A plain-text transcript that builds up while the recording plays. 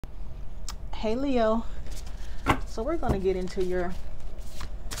Hey Leo, so we're going to get into your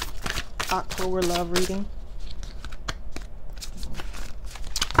October love reading.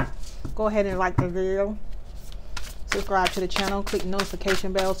 Go ahead and like the video, subscribe to the channel, click the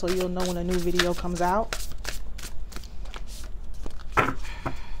notification bell so you'll know when a new video comes out.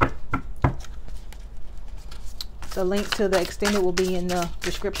 The link to the extended will be in the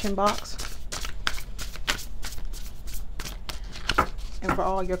description box. And for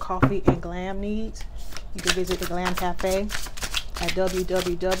all your coffee and glam needs, you can visit the Glam Cafe at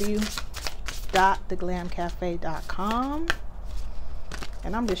www.theglamcafe.com.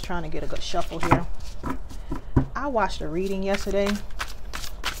 And I'm just trying to get a good shuffle here. I watched a reading yesterday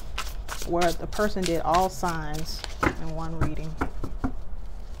where the person did all signs in one reading.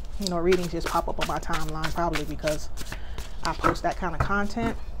 You know, readings just pop up on my timeline probably because I post that kind of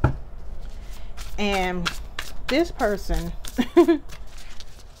content. And this person,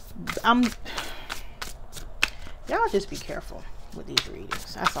 y'all just be careful with these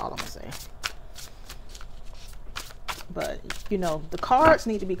readings. That's all I'm gonna say. But you know, the cards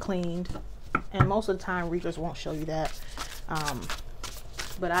need to be cleaned, and most of the time readers won't show you that.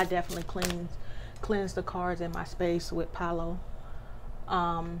 But I definitely cleanse the cards in my space with Palo.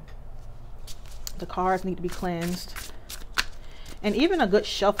 The cards need to be cleansed, and even a good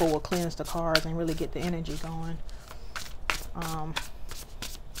shuffle will cleanse the cards and really get the energy going.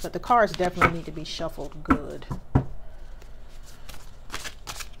 But the cards definitely need to be shuffled good.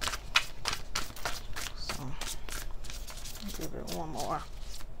 So I'll give it one more.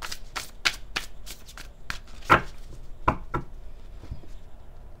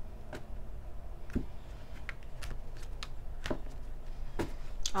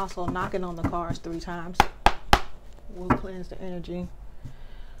 Also, knocking on the cards 3 times will cleanse the energy.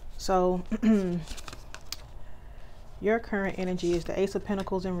 So your current energy is the Ace of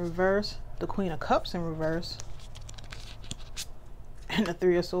Pentacles in reverse, the Queen of Cups in reverse, and the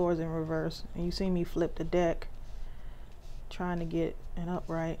Three of Swords in reverse. And you see me flip the deck trying to get an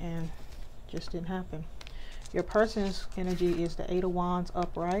upright and just didn't happen. Your person's energy is the Eight of Wands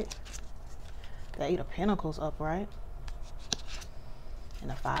upright, the Eight of Pentacles upright, and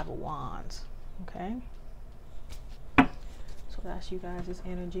the Five of Wands. Okay, so that's you guys'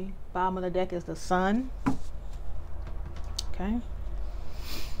 energy. Bottom of the deck is the Sun. Okay,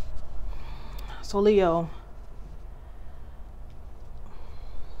 so Leo,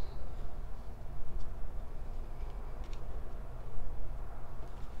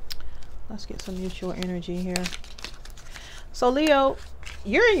 let's get some mutual energy here. So Leo,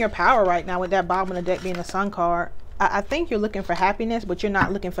 you're in your power right now with that bottom of the deck being the Sun card. I think you're looking for happiness, but you're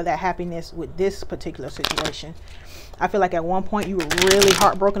not looking for that happiness with this particular situation. I feel like at one point you were really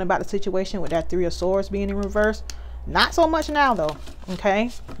heartbroken about the situation with that Three of Swords being in reverse. Not so much now though.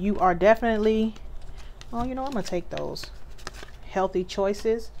 Okay, you are definitely, well, you know, I'm gonna take those healthy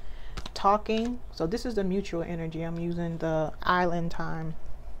choices, talking. So this is the mutual energy. I'm using the Island Time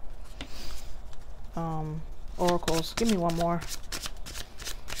oracles. Give me one more.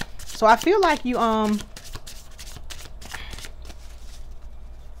 So I feel like you I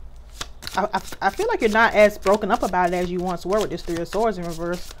feel like you're not as broken up about it as you once were with this Three of Swords in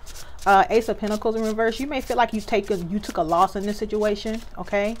reverse. Ace of Pentacles in reverse. You may feel like you took a loss in this situation.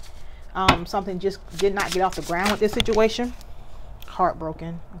 Okay, something just did not get off the ground with this situation.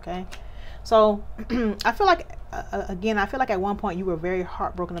 Heartbroken. Okay, so I feel like again, I feel like at one point you were very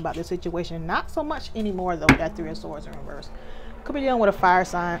heartbroken about this situation. Not so much anymore though. That Three of Swords in reverse could be dealing with a fire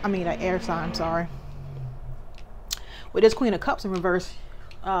sign. I mean, an air sign. Sorry. With this Queen of Cups in reverse,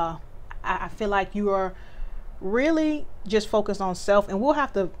 I feel like you are really just focused on self, and we'll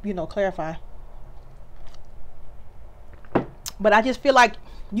have to, you know, clarify. But I just feel like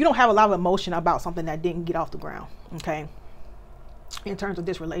you don't have a lot of emotion about something that didn't get off the ground. Okay, in terms of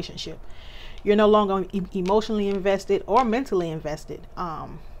this relationship, you're no longer emotionally invested or mentally invested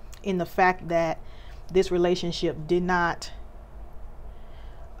in the fact that this relationship did not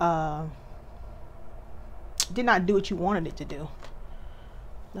do what you wanted it to do.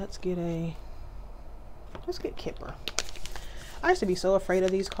 Let's get Kipper. I used to be so afraid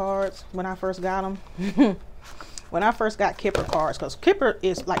of these cards when I first got them. When I first got Kipper cards, because Kipper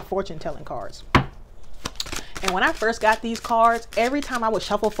is like fortune telling cards. And when I first got these cards, every time I would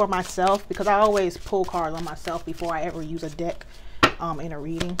shuffle for myself, because I always pull cards on myself before I ever use a deck in a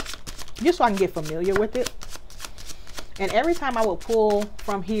reading, just so I can get familiar with it. And every time I would pull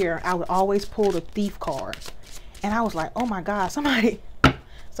from here, I would always pull the Thief card. And I was like, oh my God, somebody's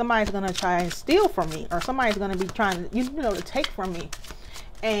gonna try and steal from me, or somebody's gonna be trying to, you know, to take from me.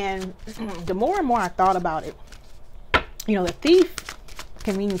 And the more and more I thought about it, you know, the Thief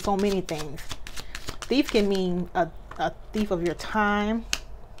can mean so many things. Thief can mean a thief of your time.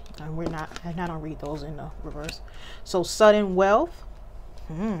 And I don't read those in the reverse. So sudden wealth.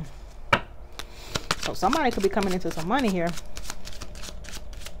 So somebody could be coming into some money here.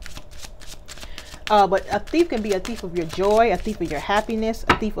 But a thief can be a thief of your joy, a thief of your happiness,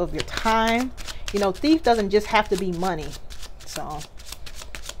 a thief of your time. You know, thief doesn't just have to be money. So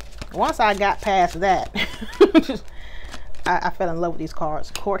once I got past that, I fell in love with these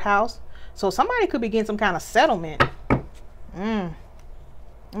cards. Courthouse. So somebody could be getting some kind of settlement. I'm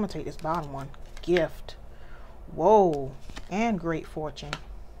gonna take this bottom one. Gift. Whoa. And great fortune.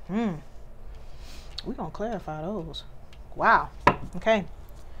 We're gonna clarify those. Wow. Okay.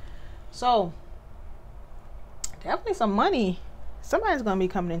 So definitely some money. Somebody's gonna be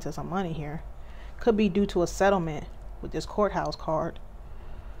coming into some money here. Could be due to a settlement with this courthouse card.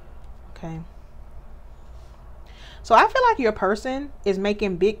 Okay. So I feel like your person is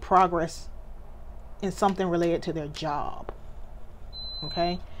making big progress in something related to their job.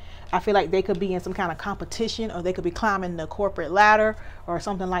 Okay. I feel like they could be in some kind of competition, or they could be climbing the corporate ladder or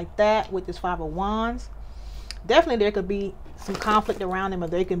something like that with this Five of Wands. Definitely there could be some conflict around them, or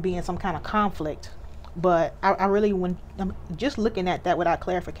they can be in some kind of conflict. But I really, when I'm just looking at that without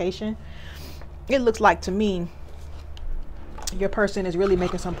clarification, it looks like to me your person is really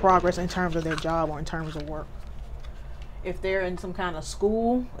making some progress in terms of their job or in terms of work. If they're in some kind of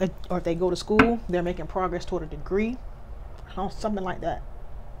school, or if they go to school, they're making progress toward a degree, something like that.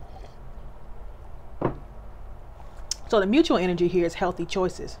 So the mutual energy here is healthy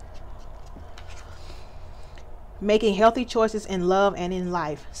choices. Making healthy choices in love and in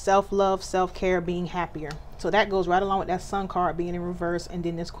life. Self-love, self-care, being happier. So that goes right along with that Sun card being in reverse, and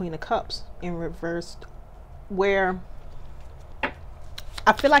then this Queen of Cups in reverse, where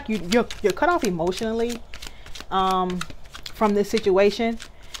I feel like you're cut off emotionally from this situation,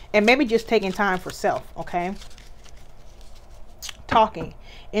 and maybe just taking time for self. Okay. Talking,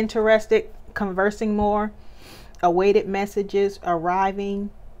 interested, conversing more, awaited messages arriving,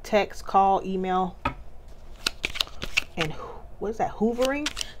 text, call, email, and what is that, hoovering?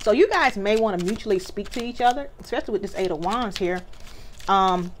 So you guys may want to mutually speak to each other, especially with this Eight of Wands here.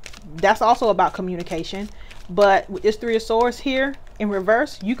 That's also about communication. But with this Three of Swords here in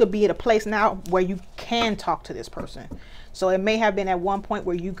reverse, you could be at a place now where you can talk to this person. So it may have been at one point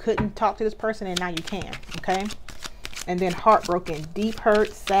where you couldn't talk to this person, and now you can. Okay. And then heartbroken, deep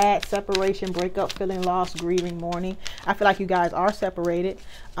hurt, sad, separation, breakup, feeling lost, grieving, mourning. I feel like you guys are separated.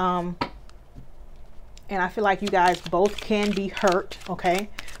 And I feel like you guys both can be hurt. Okay.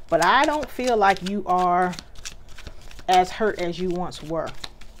 But I don't feel like you are as hurt as you once were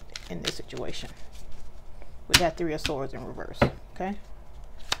in this situation with that Three of Swords in reverse. Okay.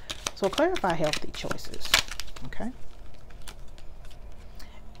 So clarify healthy choices. Okay.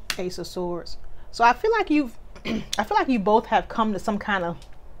 Ace of Swords. So I feel like you both have come to some kind of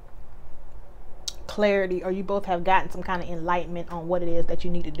clarity, or you both have gotten some kind of enlightenment on what it is that you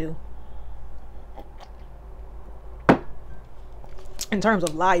need to do in terms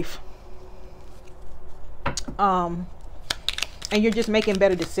of life. And you're just making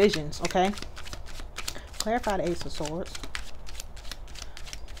better decisions. Okay. Clarify the Ace of Swords.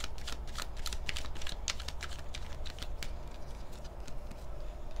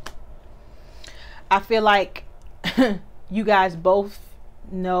 I feel like you guys both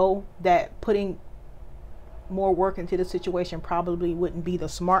know that putting more work into the situation probably wouldn't be the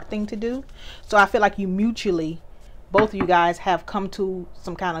smart thing to do. So I feel like you mutually, both of you guys, have come to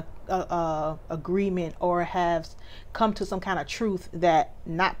some kind of agreement, or have come to some kind of truth that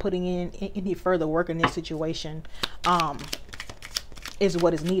not putting in any further work in this situation is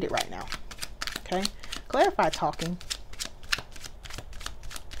what is needed right now. Okay. Clarify talking.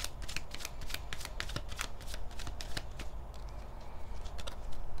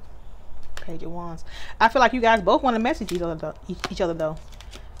 Page of Wands. I feel like you guys both want to message each other though.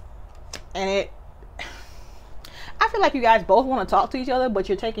 And I feel like you guys both want to talk to each other, but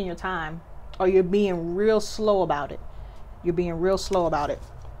you're taking your time, or you're being real slow about it. You're being real slow about it.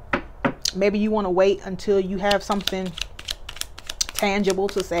 Maybe you want to wait until you have something tangible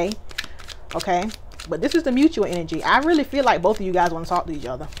to say. Okay. But this is the mutual energy. I really feel like both of you guys want to talk to each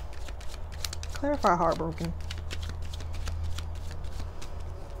other. Clarify heartbroken.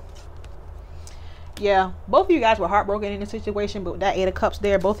 Yeah, both of you guys were heartbroken in this situation, but with that Eight of Cups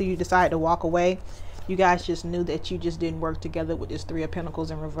there, both of you decided to walk away. You guys just knew that you just didn't work together with this Three of Pentacles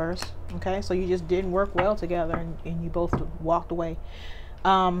in reverse. Okay, so you just didn't work well together, and you both walked away.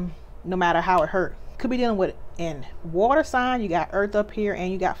 No matter how it hurt. Could be dealing with in water sign. You got earth up here,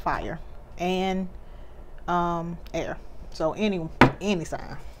 and you got fire and air. So anyway, any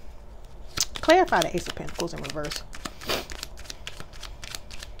sign. Clarify the Ace of Pentacles in reverse.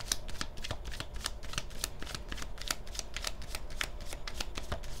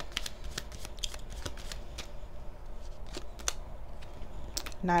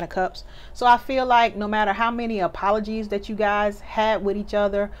 Nine of Cups. So I feel like no matter how many apologies that you guys had with each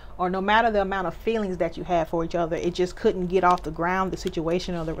other, or no matter the amount of feelings that you had for each other, it just couldn't get off the ground, the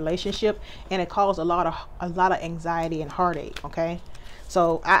situation or the relationship, and it caused a lot of anxiety and heartache. Okay,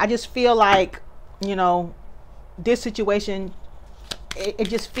 so I just feel like, you know, this situation, it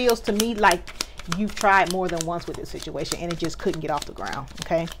just feels to me like you've tried more than once with this situation and it just couldn't get off the ground.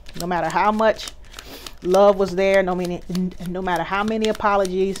 Okay, no matter how much love was there, no matter how many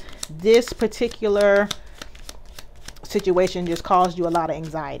apologies, this particular situation just caused you a lot of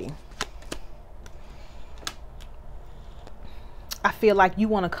anxiety. I feel like you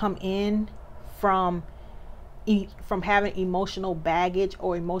want to come in from having emotional baggage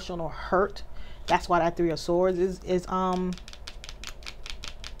or emotional hurt. That's why that Three of Swords is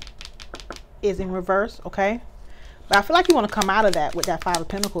in reverse. Okay, but I feel like you want to come out of that with that Five of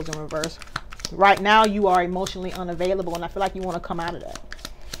Pentacles in reverse. Right now you are emotionally unavailable, and I feel like you want to come out of that.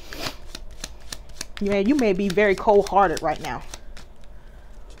 You may be very cold-hearted right now.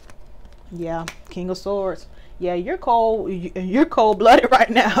 Yeah, King of Swords. Yeah, you're cold-blooded right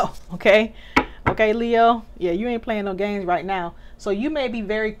now. Okay, Leo. Yeah, you ain't playing no games right now. So you may be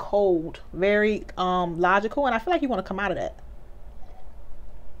very cold, very logical, and I feel like you want to come out of that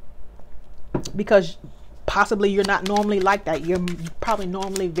because possibly you're not normally like that. You're probably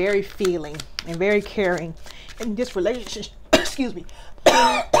normally very feeling and very caring. And this relationship, excuse me,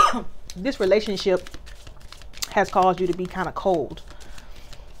 this relationship has caused you to be kind of cold.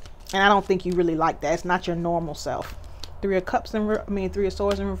 And I don't think you really like that. It's not your normal self. Three of Cups Three of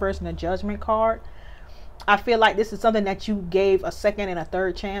Swords in reverse and a Judgment card. I feel like this is something that you gave a second and a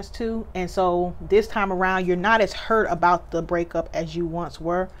third chance to. And so this time around, you're not as hurt about the breakup as you once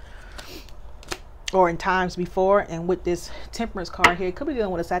were, or in times before. And with this Temperance card here, it could be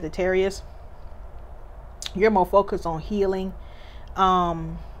dealing with a Sagittarius. You're more focused on healing. Let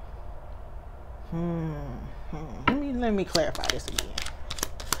me clarify this again.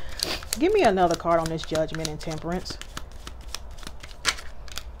 Give me another card on this Judgment and Temperance.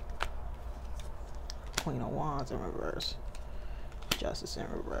 Queen of Wands in reverse. Justice in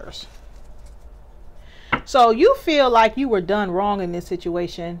reverse. So you feel like you were done wrong in this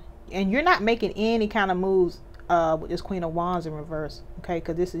situation, and you're not making any kind of moves with this Queen of Wands in reverse. Okay,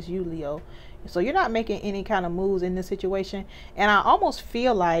 because this is you, Leo. So you're not making any kind of moves in this situation, and I almost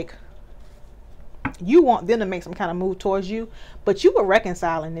feel like you want them to make some kind of move towards you, but you were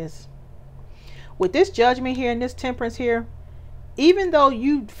reconciling this. With this Judgment here and this Temperance here, even though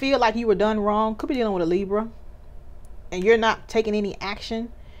you feel like you were done wrong, could be dealing with a Libra, and you're not taking any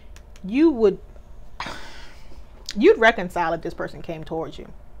action, you'd reconcile if this person came towards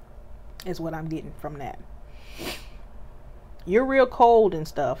you, is what I'm getting from that. You're real cold and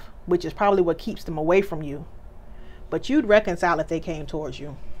stuff, which is probably what keeps them away from you, but you'd reconcile if they came towards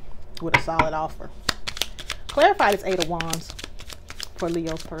you with a solid offer. Clarify this Eight of Wands for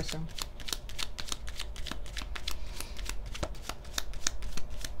Leo's person.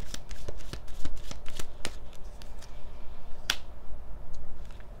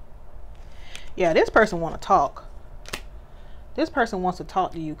 Yeah, this person want to talk. This person wants to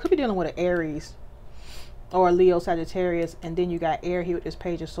talk to you. Could be dealing with an Aries or a Leo, Sagittarius, and then you got air here with this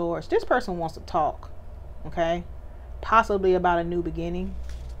Page of Swords. This person wants to talk, okay? Possibly about a new beginning.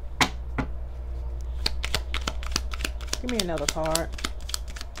 Give me another card.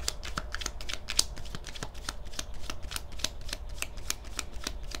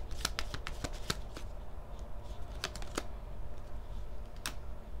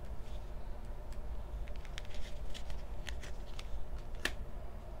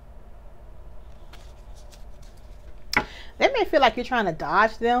 They may feel like you're trying to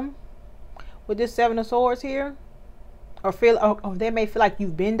dodge them with this Seven of Swords here, or they may feel like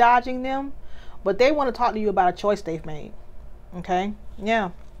you've been dodging them, but they want to talk to you about a choice they've made. Okay, yeah,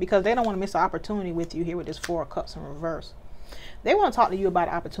 because they don't want to miss an opportunity with you here with this Four of Cups in reverse. They want to talk to you about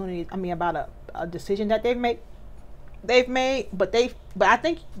opportunity. About a decision that they've made, but I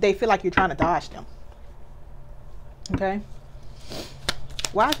think they feel like you're trying to dodge them. Okay,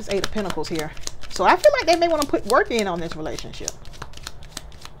 why is this Eight of Pentacles here? So I feel like they may want to put work in on this relationship.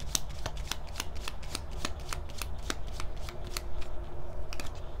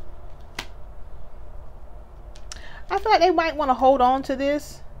 I feel like they might want to hold on to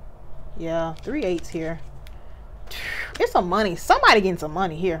this. Yeah, 3 8s here. It's some money. Somebody getting some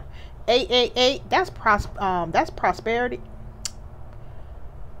money here. 888. That's prosperity.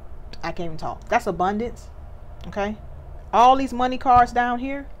 I can't even talk. That's abundance. Okay. All these money cards down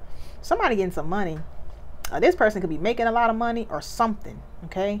here. Somebody getting some money. This person could be making a lot of money or something.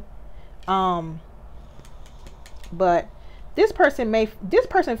 Okay. But this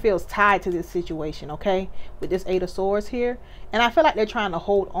person feels tied to this situation. Okay. With this Eight of Swords here. And I feel like they're trying to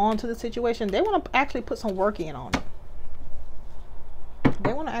hold on to the situation. They want to actually put some work in on it.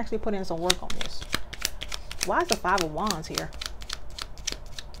 They want to actually put in some work on this. Why is the Five of Wands here?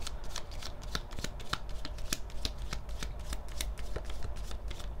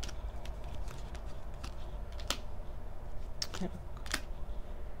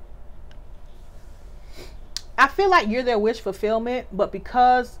 I feel like you're their wish fulfillment, but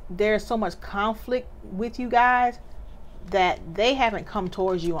because there's so much conflict with you guys, that they haven't come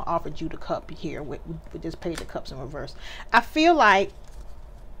towards you and offered you the cup here with this Page of Cups in reverse. I feel like,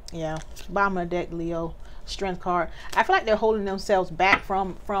 yeah, bottom of the deck, Leo, Strength card. I feel like they're holding themselves back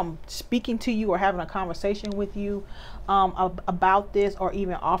from speaking to you or having a conversation with you about this, or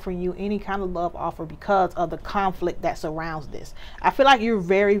even offering you any kind of love offer because of the conflict that surrounds this. I feel like you're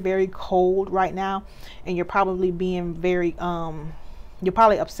very, very cold right now, and you're probably being very you're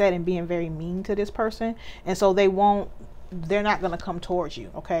probably upset and being very mean to this person, and so they're not going to come towards you.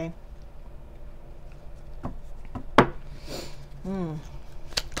 Okay.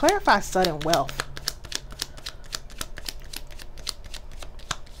 Clarify sudden wealth.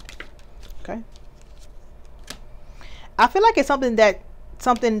 Okay. I feel like it's something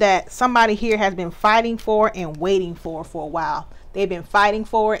that somebody here has been fighting for and waiting for a while. They've been fighting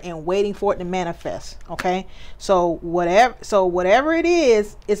for it and waiting for it to manifest. Okay. So whatever it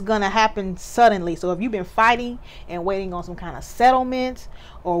is, it's going to happen suddenly. So if you've been fighting and waiting on some kind of settlement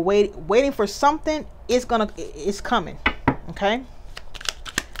or waiting for something, it's coming. Okay.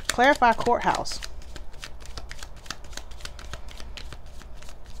 Clarify courthouse.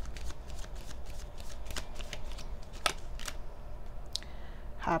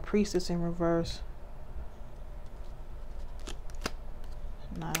 High Priestess in reverse.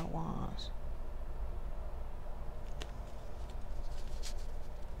 Nine of Wands.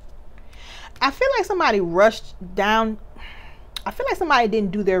 I feel like somebody rushed down. I feel like somebody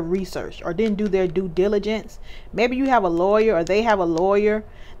didn't do their research or didn't do their due diligence. Maybe you have a lawyer or they have a lawyer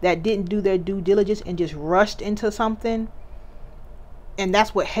that didn't do their due diligence and just rushed into something. And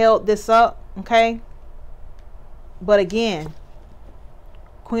that's what held this up. Okay. But again,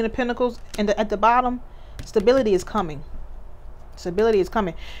 Queen of Pentacles and at the bottom, stability is coming. Stability is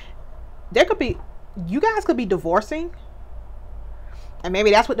coming. You guys could be divorcing, and maybe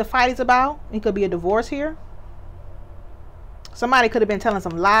that's what the fight is about. It could be a divorce here. Somebody could have been telling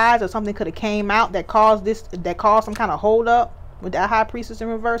some lies, or something could have came out that caused some kind of hold up with that High Priestess in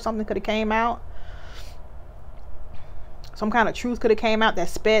reverse. Something could have came out. Some kind of truth could have came out that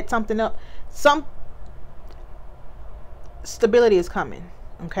sped something up. Some stability is coming.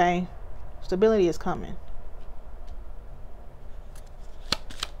 Okay, stability is coming.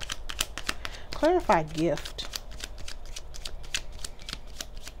 Clarify gift.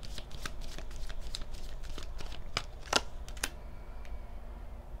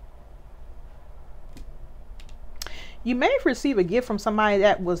 You may receive a gift from somebody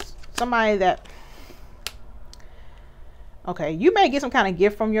okay, you may get some kind of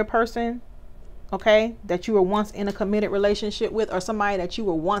gift from your person, okay, that you were once in a committed relationship with, or somebody that you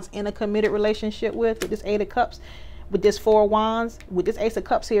were once in a committed relationship with this Eight of Cups. With this Four of Wands, with this Ace of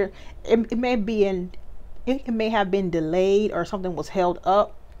Cups here, it may have been delayed, or something was held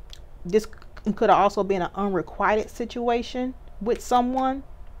up. This could have also been an unrequited situation with someone,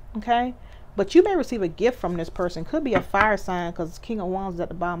 okay? But you may receive a gift from this person. Could be a fire sign, because King of Wands is at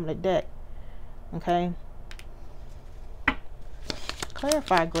the bottom of the deck, okay?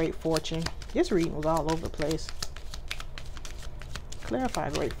 Clarify great fortune. This reading was all over the place. Clarify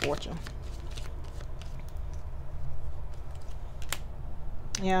great fortune.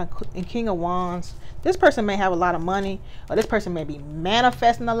 Yeah, and King of Wands. This person may have a lot of money, or this person may be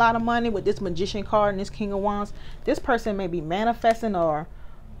manifesting a lot of money with this Magician card and this King of Wands. This person may be manifesting or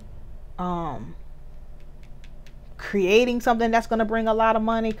creating something that's going to bring a lot of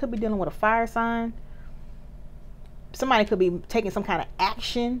money. Could be dealing with a fire sign. Somebody could be taking some kind of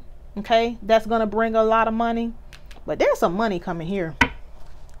action, okay, that's going to bring a lot of money. But there's some money coming here.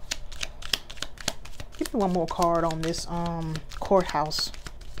 Give me one more card on this courthouse.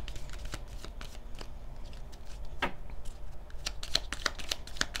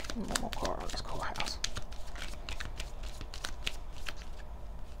 One more card on this courthouse.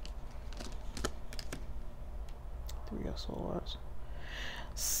 Three of Swords.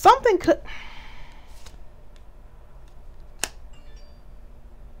 Something could...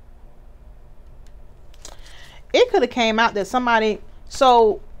 it could have came out that somebody,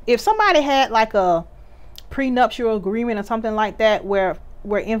 so if somebody had like a prenuptial agreement or something like that, where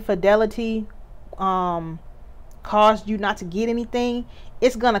infidelity caused you not to get anything,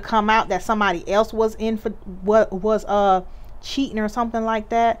 it's gonna come out that somebody else was cheating or something like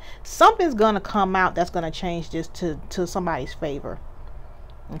that. Something's gonna come out that's gonna change this to somebody's favor.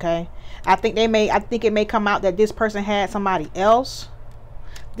 Okay, I think it may come out that this person had somebody else.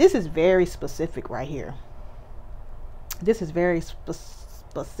 This is very specific right here. This is very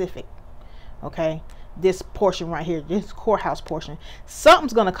specific. Okay, this portion right here, this courthouse portion,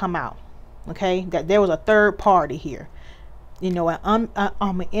 something's gonna come out. Okay, that there was a third party here, you know,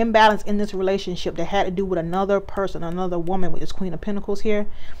 an imbalance in this relationship that had to do with another person, another woman, with this Queen of Pentacles here.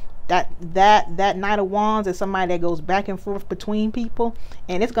 That Knight of Wands is somebody that goes back and forth between people,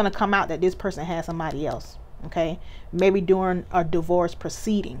 and it's going to come out that this person has somebody else. Okay, maybe during a divorce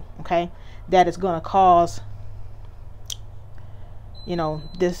proceeding. Okay, that is going to cause, you know,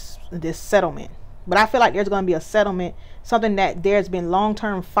 this settlement. But I feel like there's going to be a settlement, something that there's been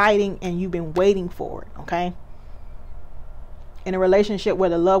long-term fighting and you've been waiting for it. Okay, in a relationship where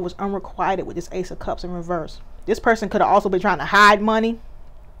the love was unrequited with this Ace of Cups in reverse. This person could have also been trying to hide money,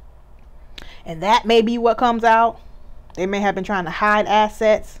 and that may be what comes out. They may have been trying to hide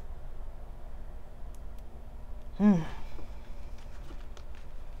assets.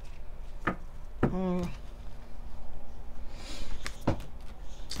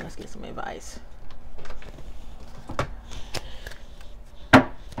 Let's get some advice.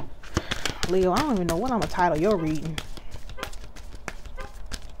 Leo, I don't even know what I'm gonna title your reading.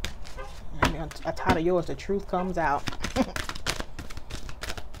 I title yours "The Truth Comes Out."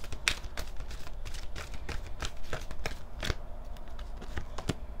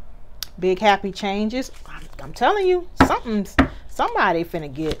 Big happy changes. I'm telling you, somebody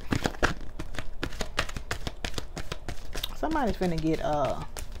finna get. Somebody's finna get a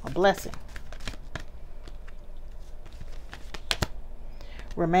blessing.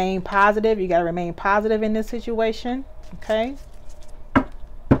 Remain positive. You gotta remain positive in this situation. Okay.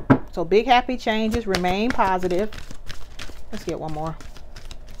 So big happy changes. Remain positive. Let's get one more.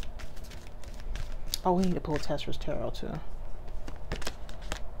 Oh, we need to pull Tesla's Tarot too.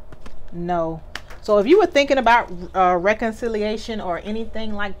 No. So if you were thinking about reconciliation or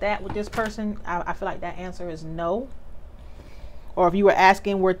anything like that with this person, I feel like that answer is no. Or if you were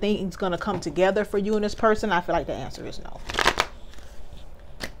asking were things going to come together for you and this person, I feel like the answer is no.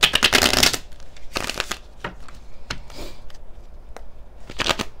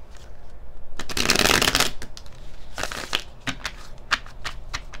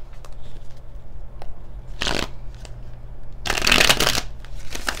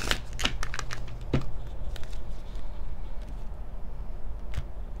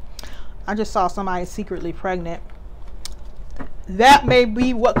 I just saw somebody secretly pregnant. That may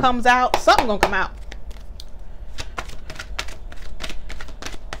be what comes out. Something gonna come out.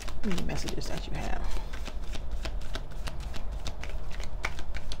 Many messages that you have.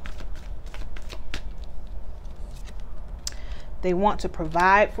 They want to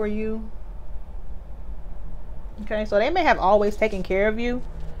provide for you. Okay, so they may have always taken care of you.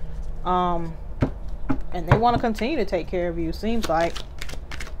 And they want to continue to take care of you, seems like.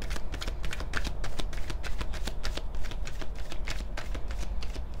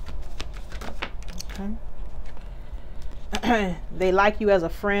 They like you as a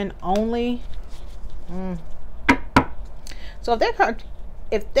friend only. So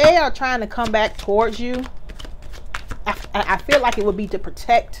if they are trying to come back towards you, I feel like it would be to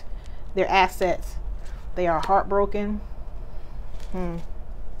protect their assets. They are heartbroken. Give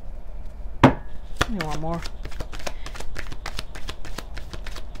me one more.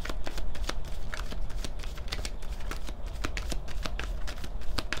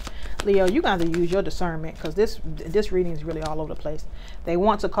 Leo, you got to use your discernment, because this reading is really all over the place. They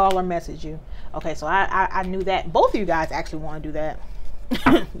want to call or message you. Okay, so I knew that. Both of you guys actually want to do that.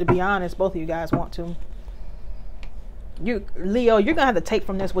 To be honest, both of you guys want to. Leo, you're going to have to take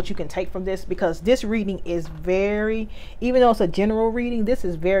from this what you can take from this, because this reading is very, even though it's a general reading, this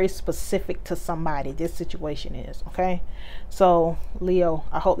is very specific to somebody. This situation is, okay? So, Leo,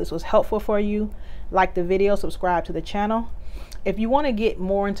 I hope this was helpful for you. Like the video, subscribe to the channel. If you want to get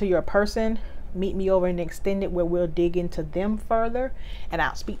more into your person, meet me over in the extended where we'll dig into them further, and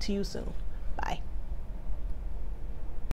I'll speak to you soon.